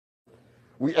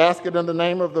We ask it in the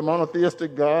name of the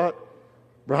monotheistic God,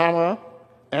 Brahma,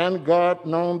 and God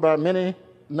known by many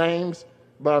names,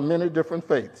 by many different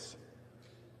faiths.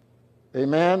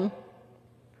 Amen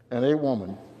and a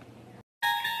woman.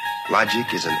 Logic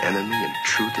is an enemy and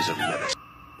truth is a menace.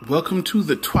 Welcome to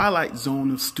the twilight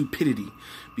zone of stupidity,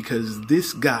 because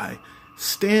this guy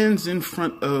stands in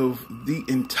front of the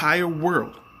entire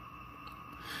world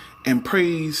and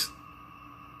prays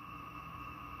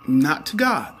not to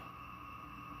God,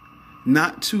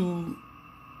 not to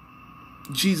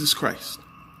Jesus Christ,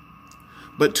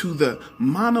 but to the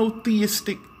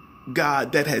monotheistic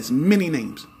God that has many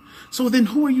names. So then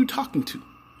who are you talking to?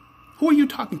 Who are you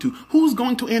talking to? Who's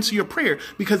going to answer your prayer?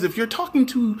 Because if you're talking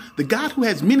to the God who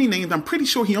has many names, I'm pretty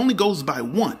sure he only goes by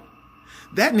one.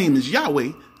 That name is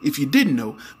Yahweh, if you didn't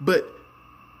know. But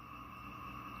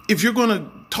if you're going to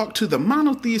talk to the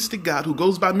monotheistic God who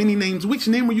goes by many names, which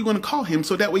name are you going to call him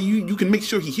so that way you can make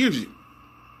sure he hears you?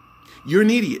 You're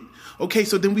an idiot. Okay,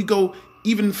 so then we go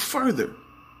even further.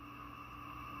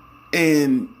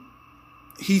 And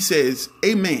he says,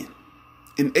 amen,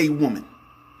 and a woman.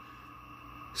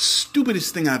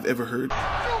 Stupidest thing I've ever heard.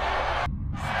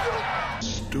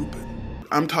 Stupid.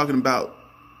 I'm talking about,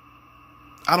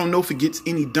 I don't know if it gets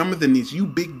any dumber than this. You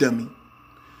big dummy.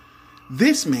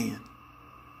 This man,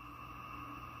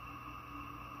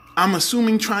 I'm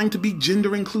assuming trying to be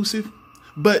gender inclusive.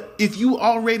 But if you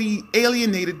already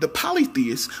alienated the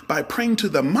polytheist by praying to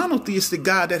the monotheistic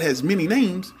God that has many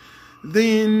names,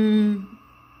 then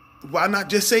why not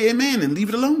just say amen and leave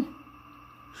it alone?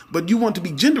 But you want to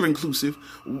be gender inclusive.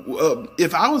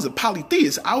 If I was a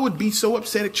polytheist, I would be so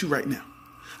upset at you right now.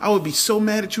 I would be so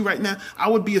mad at you right now. I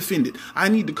would be offended. I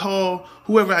need to call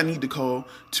whoever I need to call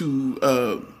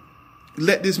to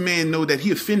let this man know that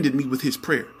he offended me with his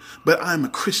prayer. But I'm a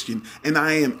Christian and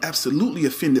I am absolutely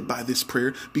offended by this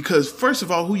prayer because, first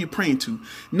of all, who you're praying to.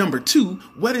 Number two,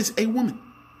 what is a woman?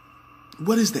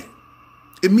 What is that?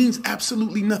 It means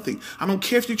absolutely nothing. I don't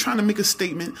care if you're trying to make a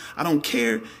statement. I don't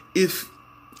care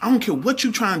what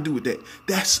you're trying to do with that.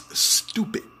 That's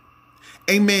stupid.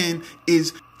 Amen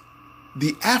is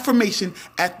the affirmation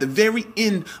at the very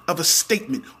end of a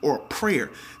statement or a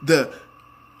prayer. The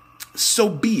so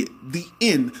be it, the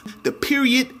end, the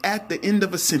period at the end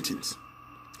of a sentence.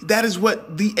 That is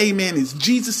what the amen is.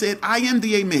 Jesus said, I am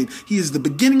the amen. He is the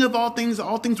beginning of all things.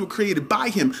 All things were created by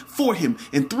him, for him,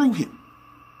 and through him.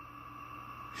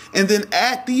 And then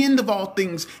at the end of all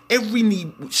things, every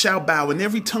knee shall bow and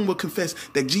every tongue will confess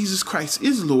that Jesus Christ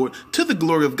is Lord, to the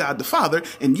glory of God the Father.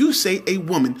 And you say a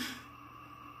woman.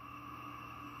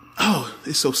 Oh,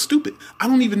 it's so stupid. I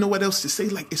don't even know what else to say.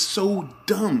 Like, it's so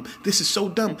dumb. This is so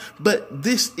dumb. But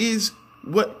this is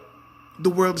what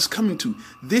the world is coming to.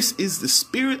 This is the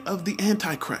spirit of the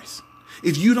Antichrist.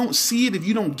 If you don't see it, if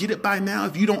you don't get it by now,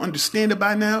 if you don't understand it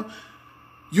by now,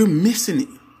 you're missing it.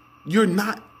 You're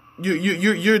not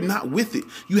with it.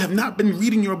 You have not been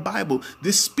reading your Bible.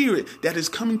 This spirit that is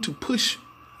coming to push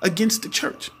against the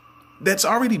church, that's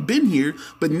already been here,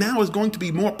 but now is going to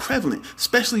be more prevalent,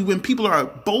 especially when people are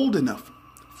bold enough,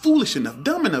 foolish enough,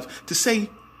 dumb enough to say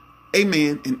a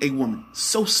man and a woman.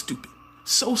 So stupid.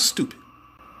 So stupid.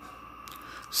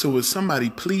 So will somebody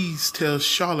please tell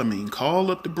Charlamagne, call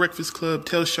up the Breakfast Club,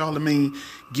 tell Charlamagne,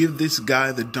 give this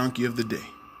guy the donkey of the day.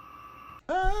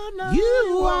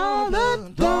 You are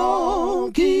the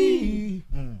donkey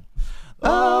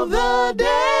of the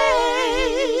day.